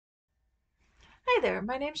Hi there,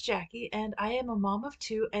 my name's Jackie, and I am a mom of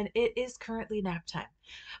two, and it is currently nap time.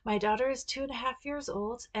 My daughter is 2.5 years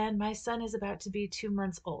old, and my son is about to be 2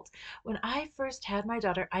 months old. When I first had my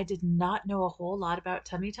daughter, I did not know a whole lot about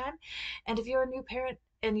tummy time. And if you're a new parent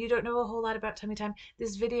and you don't know a whole lot about tummy time,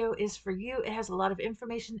 this video is for you. It has a lot of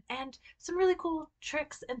information and some really cool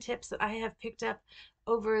tricks and tips that I have picked up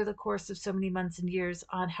over the course of so many months and years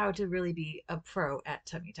on how to really be a pro at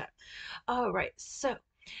tummy time. All right, so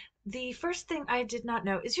the first thing I did not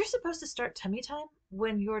know is you're supposed to start tummy time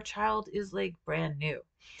when your child is like brand new.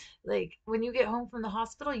 Like when you get home from the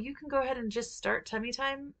hospital, you can go ahead and just start tummy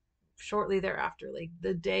time shortly thereafter, like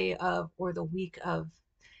the day of or the week of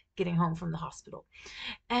getting home from the hospital.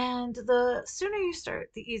 And the sooner you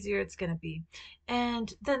start, the easier it's going to be.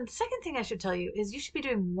 And then the second thing I should tell you is you should be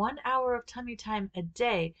doing 1 hour of tummy time a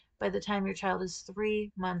day by the time your child is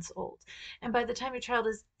 3 months old. And by the time your child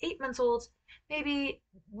is 8 months old, maybe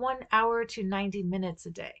 1 hour to 90 minutes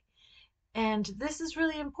a day. And this is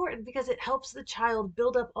really important because it helps the child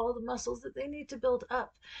build up all the muscles that they need to build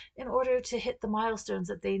up in order to hit the milestones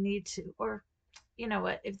that they need to, or you know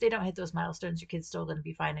what, if they don't hit those milestones, your kid's still going to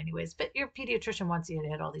be fine anyways. But your pediatrician wants you to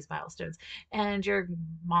hit all these milestones, and your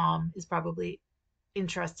mom is probably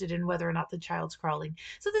interested in whether or not the child's crawling.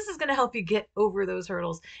 So this is going to help you get over those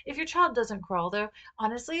hurdles. If your child doesn't crawl though,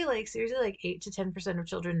 honestly, like seriously, like 8 to 10% of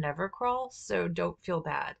children never crawl, so don't feel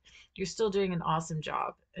bad. You're still doing an awesome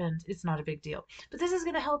job and it's not a big deal. But this is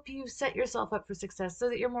going to help you set yourself up for success so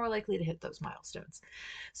that you're more likely to hit those milestones.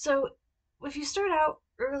 So if you start out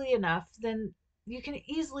early enough, then you can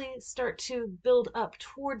easily start to build up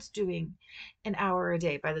towards doing an hour a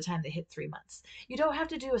day by the time they hit 3 months. You don't have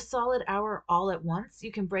to do a solid hour all at once.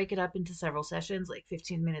 You can break it up into several sessions, like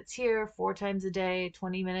 15 minutes here, 4 times a day,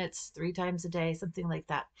 20 minutes, 3 times a day, something like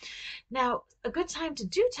that. Now, a good time to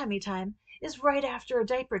do tummy time is right after a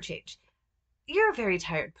diaper change. You're a very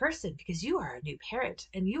tired person because you are a new parent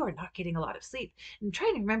and you are not getting a lot of sleep and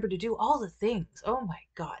trying to remember to do all the things. Oh my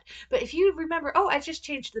God. But if you remember, oh, I just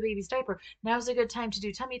changed the baby's diaper, now's a good time to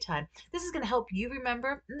do tummy time. This is going to help you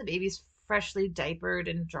remember, and the baby's freshly diapered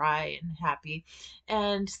and dry and happy.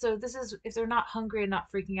 And so, this is, if they're not hungry and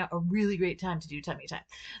not freaking out, a really great time to do tummy time.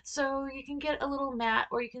 So, you can get a little mat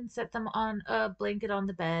or you can set them on a blanket on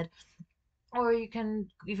the bed, or you can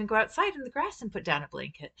even go outside in the grass and put down a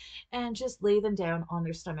blanket and just lay them down on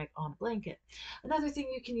their stomach on a blanket. Another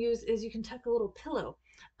thing you can use is you can tuck a little pillow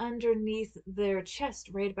underneath their chest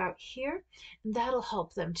right about here, and that'll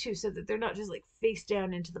help them too so that they're not just like face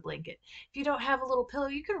down into the blanket. If you don't have a little pillow,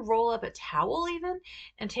 you can roll up a towel even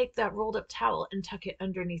and take that rolled up towel and tuck it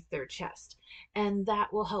underneath their chest, and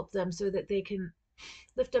that will help them so that they can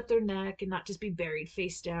lift up their neck and not just be buried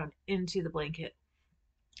face down into the blanket.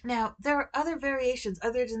 Now, there are other variations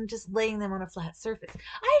other than just laying them on a flat surface.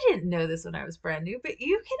 I didn't know this when I was brand new, but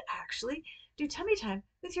you can actually do tummy time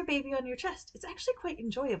with your baby on your chest. It's actually quite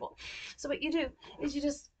enjoyable. So, what you do is you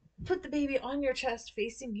just put the baby on your chest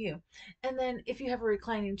facing you. And then, if you have a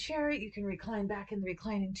reclining chair, you can recline back in the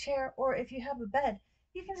reclining chair. Or if you have a bed,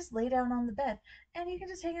 you can just lay down on the bed and you can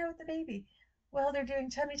just hang out with the baby while they're doing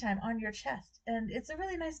tummy time on your chest. And it's a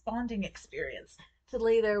really nice bonding experience to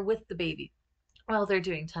lay there with the baby while they're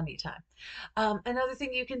doing tummy time. Another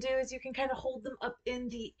thing you can do is you can kind of hold them up in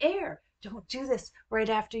the air. Don't do this right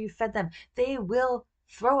after you fed them. They will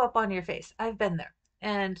throw up on your face. I've been there,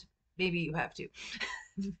 and maybe you have to.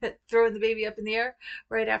 Throwing the baby up in the air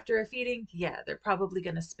right after a feeding, yeah, they're probably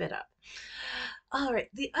going to spit up. All right,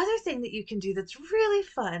 the other thing that you can do that's really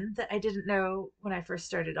fun that I didn't know when I first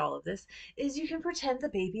started all of this is you can pretend the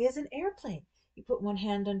baby is an airplane. You put one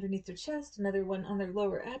hand underneath their chest, another one on their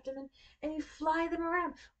lower abdomen, and you fly them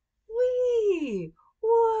around. Whee!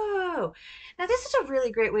 Whoa! Now, this is a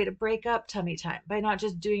really great way to break up tummy time by not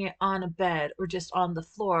just doing it on a bed or just on the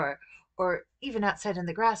floor or even outside in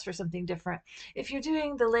the grass for something different. If you're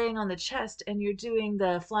doing the laying on the chest and you're doing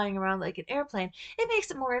the flying around like an airplane, it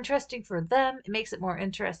makes it more interesting for them. It makes it more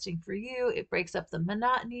interesting for you. It breaks up the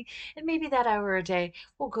monotony, and maybe that hour a day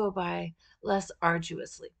will go by less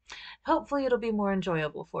arduously. Hopefully, it'll be more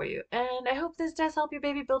enjoyable for you. And I hope this does help your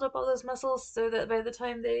baby build up all those muscles so that by the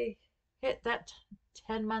time they hit that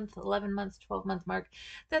 10-month, 11 months, 12-month mark,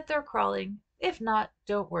 that they're crawling. If not,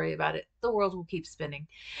 don't worry about it. The world will keep spinning.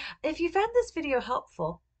 If you found this video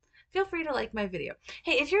helpful, feel free to like my video.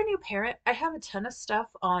 Hey, if you're a new parent, I have a ton of stuff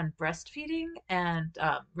on breastfeeding and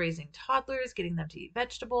raising toddlers, getting them to eat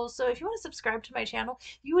vegetables. So if you want to subscribe to my channel,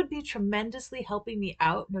 you would be tremendously helping me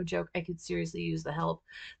out. No joke, I could seriously use the help.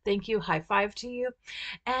 Thank you. High five to you.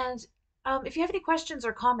 And if you have any questions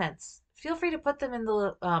or comments, feel free to put them in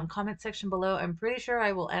the comment section below. I'm pretty sure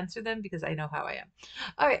I will answer them because I know how I am.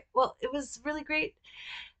 All right. Well, it was really great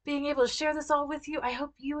being able to share this all with you. I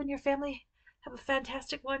hope you and your family have a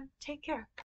fantastic one. Take care.